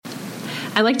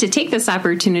I'd like to take this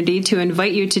opportunity to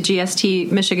invite you to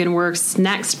GST Michigan Works'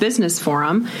 next business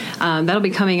forum. That'll be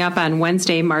coming up on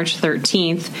Wednesday, March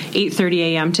 13th, 8:30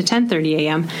 a.m. to 10:30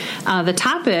 a.m. The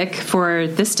topic for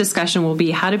this discussion will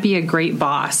be how to be a great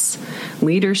boss.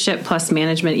 Leadership plus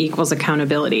management equals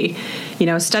accountability.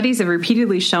 Studies have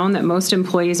repeatedly shown that most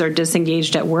employees are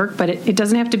disengaged at work, but it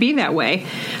doesn't have to be that way.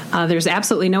 There's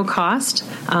absolutely no cost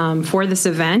for this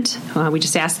event. We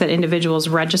just ask that individuals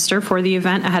register for the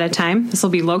event ahead of time. This will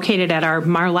be located at our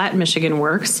Marlette, Michigan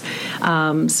Works.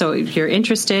 So if you're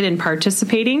interested in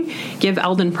participating, give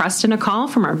Eldon Preston a call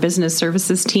from our business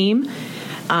services team.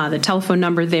 The telephone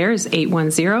number there is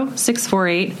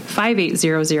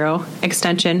 810-648-5800,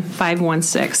 extension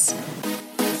 516.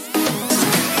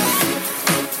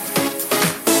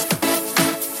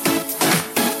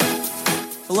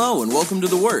 Hello and welcome to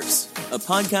The Works, a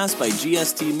podcast by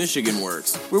GST Michigan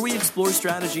Works, where we explore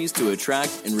strategies to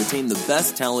attract and retain the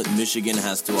best talent Michigan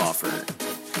has to offer.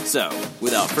 So,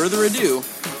 without further ado,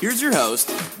 here's your host,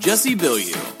 Jesse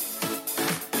Bilyeu.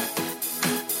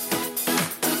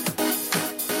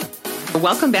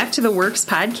 Welcome back to the Works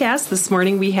podcast. This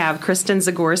morning we have Kristen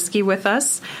Zagorski with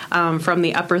us from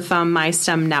the Upper Thumb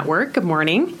MySTEM Network. Good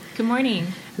morning. Good morning.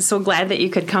 I'm so glad that you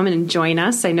could come and join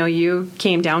us. I know you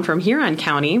came down from Huron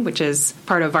County, which is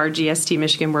part of our GST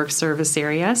Michigan Works service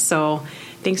area. So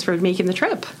thanks for making the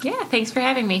trip. Yeah, thanks for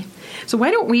having me. So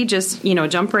why don't we just,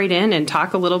 jump right in and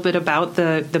talk a little bit about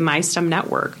the MySTEM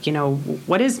network.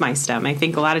 What is MySTEM? I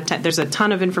think there's a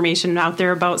ton of information out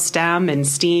there about STEM and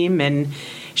STEAM and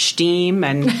STEAM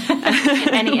and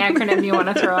any acronym you want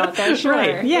to throw out there. Sure.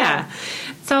 Right. Yeah.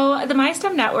 So the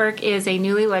MySTEM network is a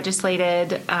newly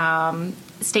legislated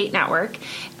state network.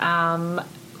 The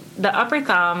Upper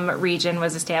Thumb region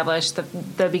was established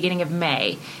the beginning of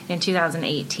May in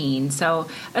 2018. So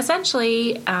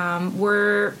essentially,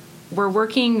 we're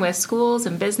working with schools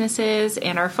and businesses,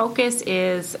 and our focus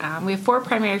is we have 4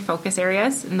 primary focus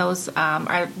areas, and those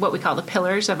are what we call the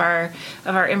pillars of our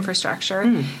infrastructure.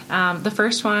 The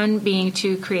first one being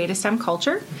to create a STEM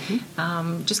culture,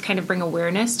 just kind of bring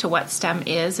awareness to what STEM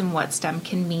is and what STEM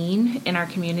can mean in our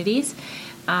communities.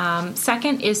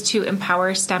 Second is to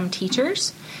empower STEM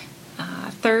teachers.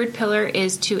 Third pillar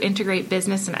is to integrate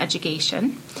business and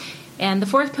education. And the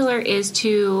fourth pillar is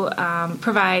to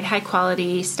provide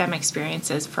high-quality STEM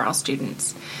experiences for all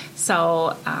students.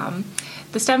 So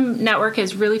the STEM network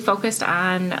is really focused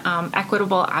on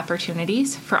equitable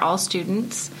opportunities for all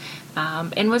students.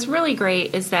 And what's really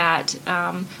great is that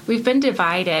we've been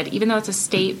divided. Even though it's a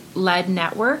state-led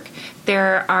network,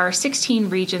 there are 16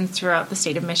 regions throughout the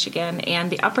state of Michigan,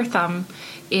 and the Upper Thumb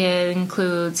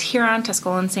includes Huron,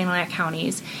 Tuscola, and St. Helena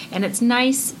counties. And it's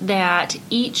nice that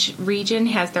each region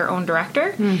has their own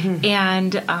director,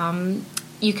 and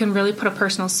you can really put a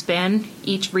personal spin.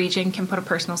 Each region can put a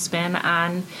personal spin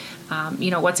on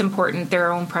what's important,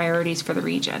 their own priorities for the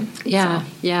region. Yeah,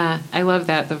 yeah. I love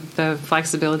that, the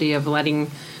flexibility of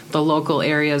letting the local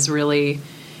areas really,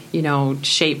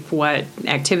 shape what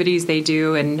activities they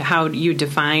do and how you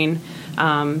define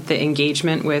the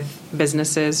engagement with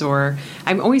businesses. Or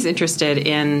I'm always interested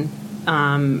in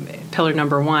pillar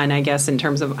number 1, I guess, in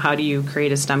terms of how do you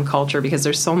create a STEM culture, because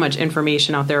there's so much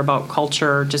information out there about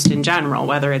culture just in general,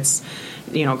 whether it's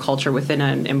culture within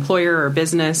an employer or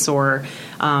business or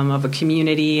of a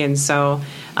community. And so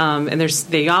and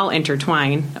they all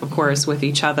intertwine, of course, with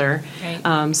each other.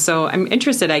 Right. So I'm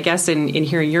interested, I guess, in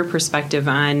hearing your perspective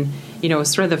on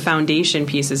sort of the foundation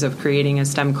pieces of creating a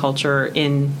STEM culture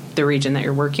in the region that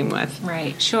you're working with.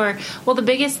 Right, sure. Well, the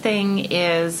biggest thing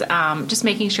is just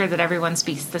making sure that everyone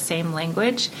speaks the same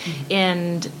language.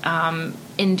 And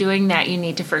in doing that, you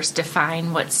need to first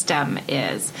define what STEM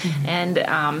is.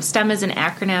 And STEM is an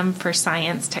acronym for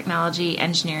science, technology,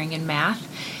 engineering, and math.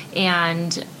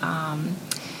 And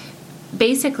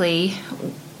basically,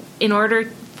 in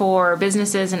order for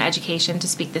businesses and education to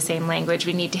speak the same language,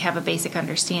 we need to have a basic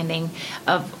understanding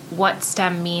of what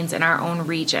STEM means in our own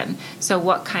region. So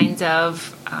what kinds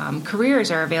of careers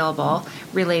are available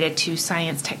related to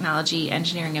science, technology,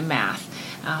 engineering, and math.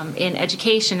 In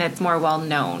education, it's more well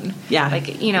known. Yeah.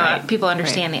 Right. People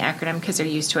understand the acronym because they're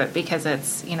used to it because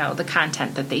it's, the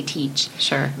content that they teach.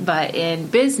 Sure. But in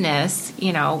business,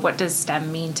 what does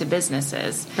STEM mean to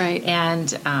businesses? Right.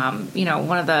 And,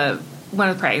 one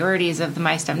of the priorities of the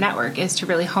MySTEM network is to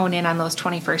really hone in on those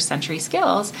 21st century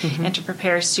skills and to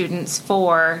prepare students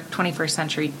for 21st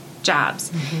century jobs,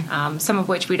 some of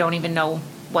which we don't even know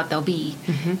what they'll be.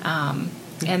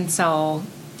 And so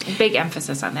big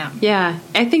emphasis on that. Yeah,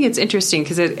 I think it's interesting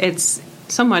because it's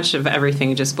so much of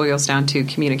everything just boils down to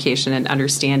communication and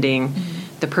understanding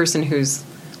the person who's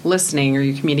listening or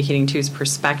you're communicating to's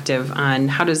perspective on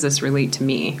how does this relate to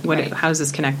me? How does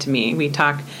this connect to me? We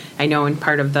talk, I know, in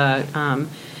part of the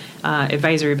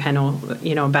advisory panel,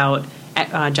 about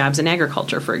jobs in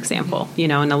agriculture, for example,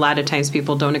 and a lot of times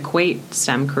people don't equate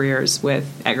STEM careers with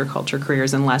agriculture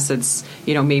careers unless it's,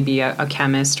 maybe a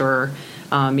chemist or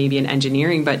maybe an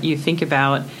engineering. But you think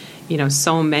about,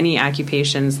 so many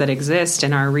occupations that exist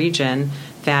in our region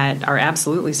that are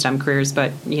absolutely STEM careers,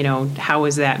 but, how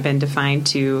has that been defined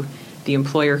to the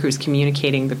employer who's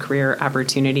communicating the career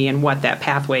opportunity and what that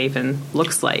pathway even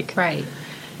looks like? Right.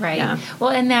 Yeah.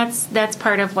 Well, and that's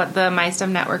part of what the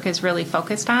MySTEM network is really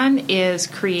focused on, is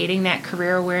creating that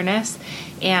career awareness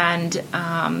and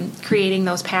creating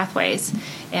those pathways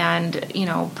and,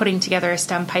 putting together a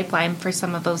STEM pipeline for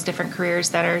some of those different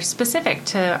careers that are specific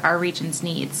to our region's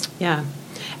needs. Yeah.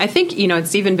 I think,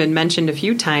 it's even been mentioned a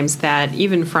few times that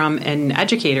even from an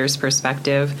educator's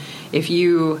perspective, if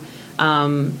you,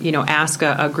 ask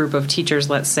a group of teachers,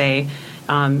 let's say,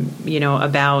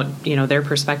 about, their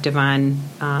perspective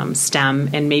on STEM,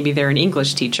 and maybe they're an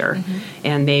English teacher,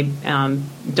 and they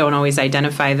don't always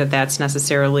identify that that's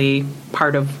necessarily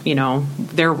part of,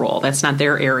 their role. That's not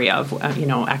their area of,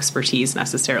 expertise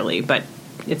necessarily, but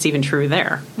it's even true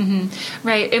there.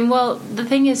 Right. And well, the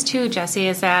thing is too, Jesse,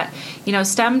 is that,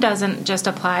 STEM doesn't just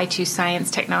apply to science,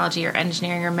 technology, or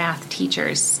engineering or math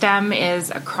teachers. STEM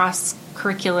is a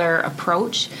cross-curricular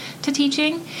approach to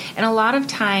teaching. And a lot of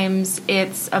times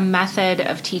it's a method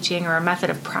of teaching or a method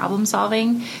of problem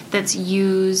solving that's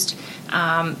used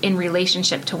in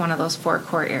relationship to one of those 4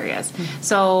 core areas.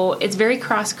 So it's very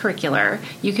cross-curricular.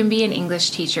 You can be an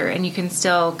English teacher and you can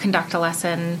still conduct a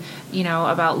lesson,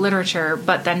 about literature,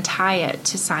 but then tie it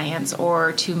to science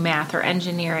or to math or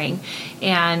engineering.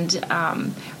 And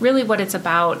really what it's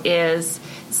about is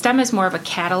STEM is more of a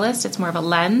catalyst. It's more of a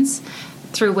lens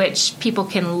through which people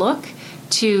can look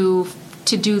to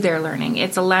do their learning.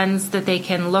 It's a lens that they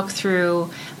can look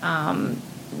through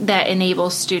that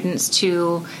enables students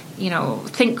to,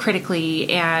 think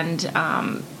critically and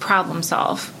problem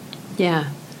solve. Yeah.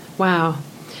 Wow.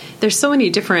 There's so many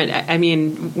different,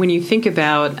 when you think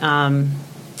about,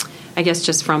 I guess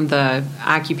just from the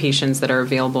occupations that are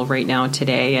available right now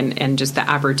today and just the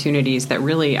opportunities that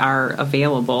really are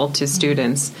available to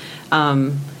students,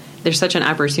 there's such an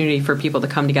opportunity for people to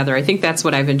come together. I think that's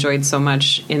what I've enjoyed so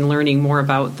much in learning more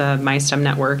about the MySTEM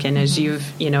network. And as you've,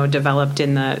 developed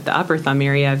in the Upper Thumb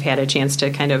area, I've had a chance to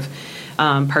kind of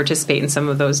participate in some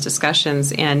of those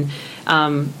discussions. And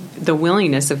the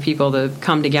willingness of people to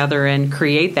come together and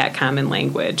create that common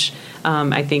language,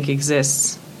 I think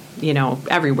exists,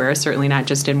 everywhere, certainly not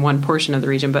just in one portion of the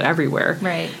region, but everywhere.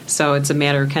 Right. So it's a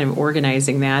matter of kind of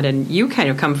organizing that. And you kind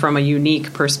of come from a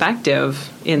unique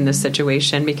perspective in this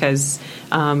situation because,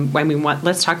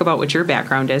 let's talk about what your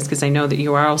background is, because I know that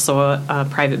you are also a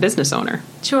private business owner.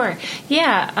 Sure.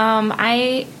 Yeah.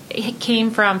 I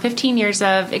came from 15 years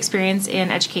of experience in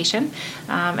education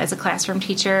as a classroom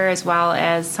teacher, as well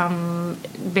as some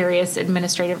various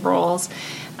administrative roles.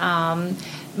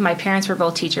 My parents were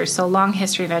both teachers, so long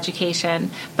history of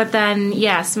education. But then,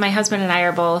 yes, my husband and I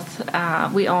are both,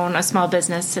 we own a small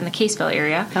business in the Caseville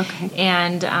area. Okay.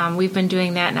 And we've been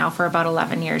doing that now for about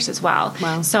 11 years as well.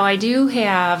 Wow. So I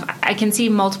can see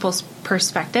multiple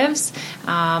perspectives,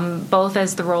 both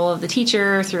as the role of the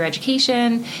teacher through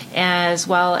education, as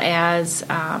well as,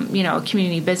 a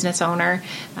community business owner.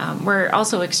 We're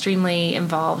also extremely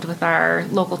involved with our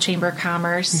local Chamber of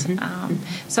Commerce.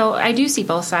 So I do see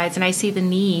both sides, and I see the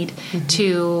need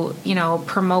to,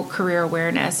 promote career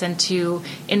awareness and to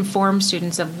inform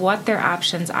students of what their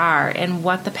options are and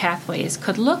what the pathways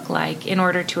could look like in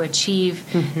order to achieve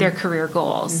their career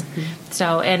goals.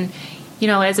 So, and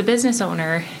as a business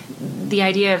owner, the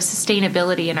idea of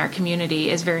sustainability in our community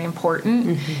is very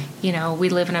important. We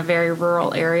live in a very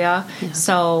rural area,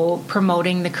 so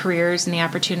promoting the careers and the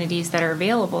opportunities that are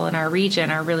available in our region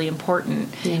are really important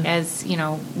as,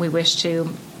 we wish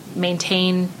to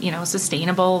maintain,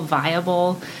 sustainable,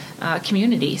 viable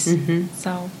communities.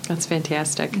 So that's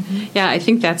fantastic. Yeah, I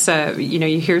think that's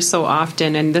you hear so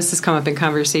often, and this has come up in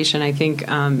conversation, I think,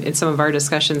 in some of our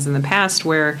discussions in the past,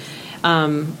 where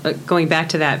going back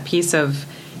to that piece of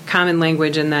common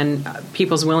language and then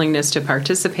people's willingness to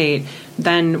participate,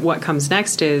 then what comes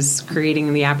next is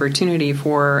creating the opportunity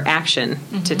for action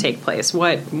to take place.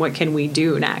 What can we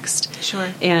do next? Sure.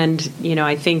 And,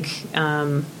 I think...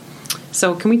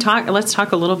 So let's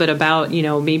talk a little bit about,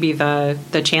 maybe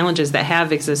the challenges that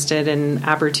have existed and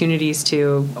opportunities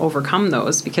to overcome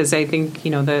those, because I think,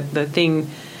 the thing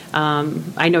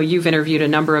I know you've interviewed a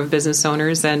number of business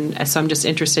owners, and so I'm just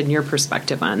interested in your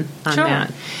perspective on Sure.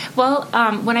 that. Well,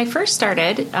 when I first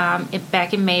started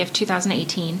back in May of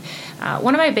 2018,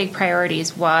 one of my big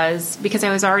priorities was, because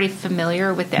I was already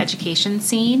familiar with the education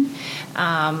scene,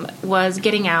 was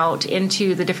getting out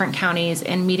into the different counties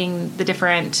and meeting the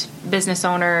different business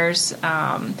owners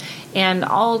and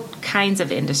all kinds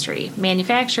of industry,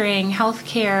 manufacturing,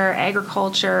 healthcare,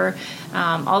 agriculture,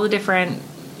 all the different,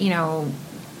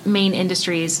 main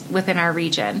industries within our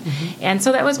region. Mm-hmm. And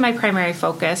so that was my primary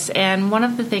focus. And one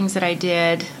of the things that I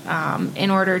did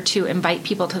in order to invite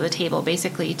people to the table,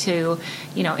 basically to,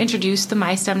 introduce the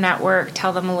MySTEM network,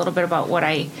 tell them a little bit about what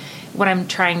I'm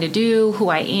trying to do, who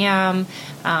I am,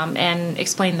 and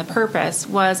explain the purpose,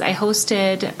 was I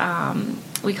hosted,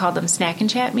 we called them snack and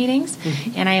chat meetings,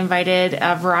 mm-hmm. and I invited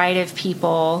a variety of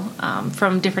people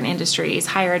from different industries,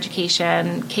 higher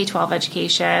education, K-12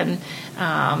 education,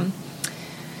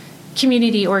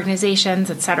 community organizations,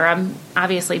 etc.,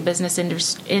 obviously business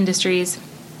industries,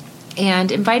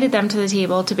 and invited them to the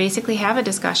table to basically have a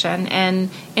discussion and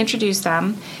introduce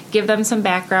them, give them some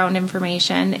background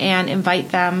information, and invite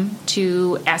them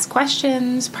to ask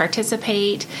questions,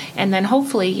 participate, and then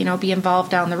hopefully, be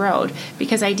involved down the road.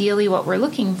 Because ideally what we're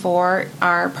looking for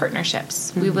are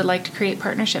partnerships. Mm-hmm. We would like to create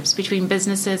partnerships between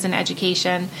businesses and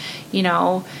education,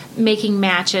 making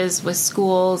matches with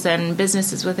schools and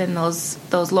businesses within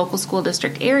those local school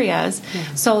district areas,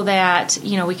 so that,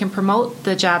 we can promote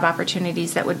the job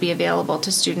opportunities that would be available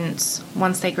to students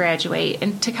once they graduate,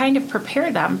 and to kind of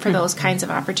prepare them for those kinds of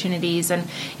opportunities, and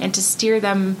to steer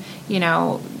them,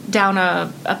 down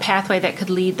a pathway that could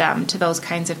lead them to those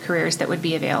kinds of careers that would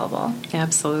be available.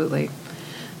 Absolutely.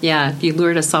 Yeah, you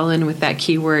lured us all in with that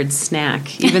keyword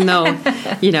snack, even though,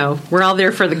 we're all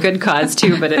there for the good cause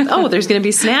too, but there's going to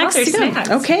be snacks? There's snacks.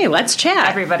 Okay, let's chat.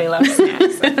 Everybody loves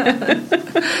snacks.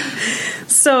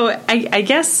 So I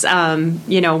guess,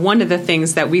 one of the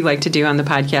things that we like to do on the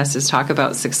podcast is talk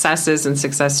about successes and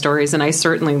success stories, and I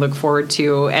certainly look forward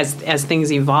to, as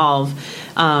things evolve,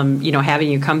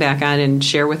 having you come back on and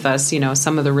share with us,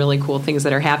 some of the really cool things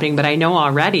that are happening. But I know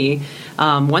already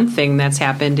one thing that's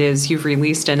happened is you've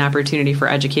released an opportunity for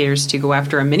educators to go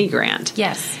after a mini grant.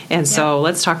 Yes. And so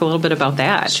let's talk a little bit about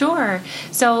that. Sure.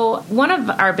 So one of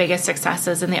our biggest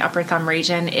successes in the Upper Thumb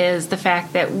region is the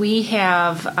fact that we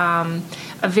have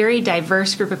a very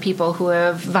diverse group of people who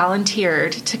have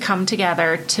volunteered to come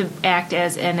together to act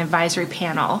as an advisory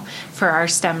panel for our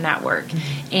STEM network.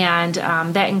 Mm-hmm. And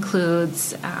that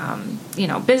includes,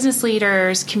 business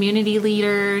leaders, community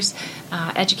leaders,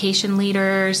 education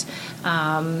leaders,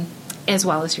 as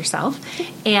well as yourself.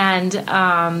 And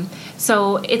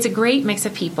so it's a great mix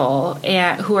of people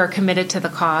who are committed to the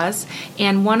cause.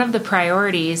 And one of the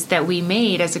priorities that we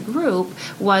made as a group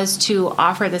was to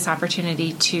offer this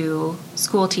opportunity to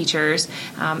school teachers,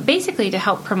 basically to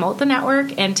help promote the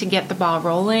network and to get the ball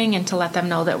rolling and to let them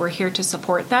know that we're here to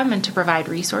support them and to provide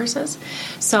resources.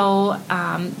 So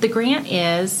the grant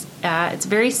is it's a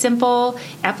very simple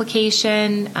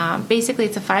application. Basically,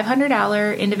 it's a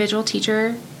 $500 individual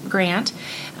teacher grant,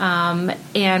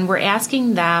 and we're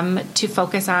asking them to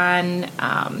focus on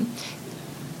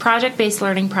project-based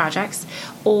learning projects,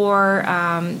 or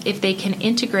if they can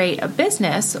integrate a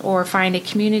business or find a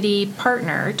community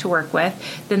partner to work with,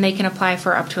 then they can apply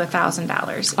for up to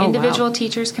 $1,000. Individual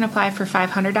teachers can apply for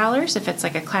 $500 if it's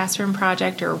like a classroom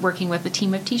project or working with a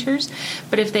team of teachers.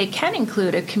 But if they can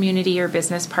include a community or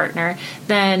business partner,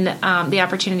 then the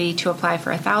opportunity to apply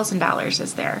for $1,000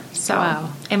 is there.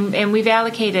 So, and we've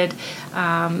allocated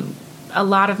a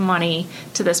lot of money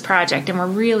to this project, and we're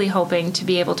really hoping to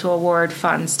be able to award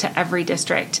funds to every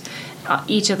district,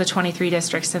 each of the 23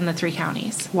 districts in the 3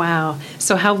 counties. Wow.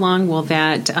 So how long will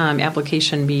that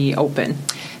application be open?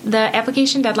 The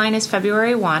application deadline is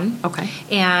February 1. Okay.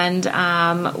 And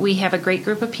we have a great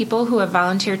group of people who have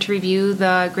volunteered to review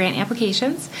the grant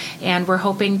applications, and we're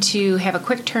hoping to have a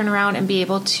quick turnaround and be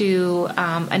able to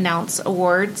announce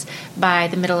awards by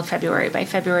the middle of February, by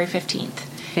February 15th.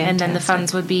 Fantastic. And then the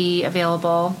funds would be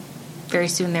available very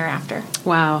soon thereafter.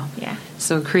 Wow. Yeah.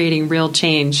 So creating real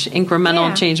change,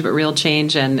 incremental change, but real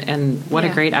change, and what a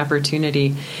great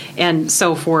opportunity. And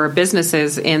so for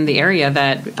businesses in the area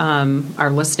that are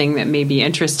listening that may be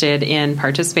interested in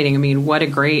participating, I mean, what a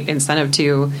great incentive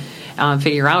to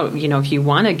figure out, if you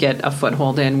want to get a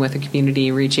foothold in with a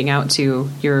community, reaching out to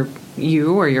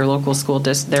you or your local school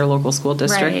their local school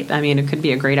district. Right. I mean, it could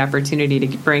be a great opportunity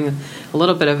to bring a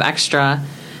little bit of extra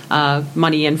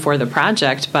money in for the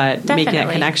project, but making that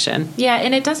Definitely. connection. Yeah,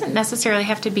 and it doesn't necessarily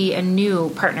have to be a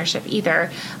new partnership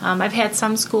either. I've had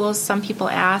some schools, some people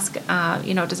ask,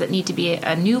 does it need to be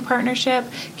a new partnership?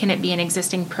 Can it be an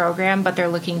existing program, but they're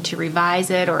looking to revise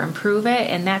it or improve it?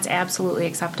 And that's absolutely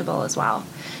acceptable as well.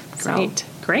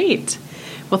 Great.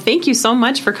 Well, thank you so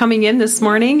much for coming in this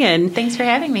morning and Thanks for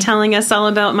having me. telling us all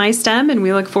about MySTEM, and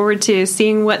we look forward to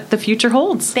seeing what the future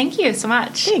holds. Thank you so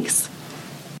much. Thanks.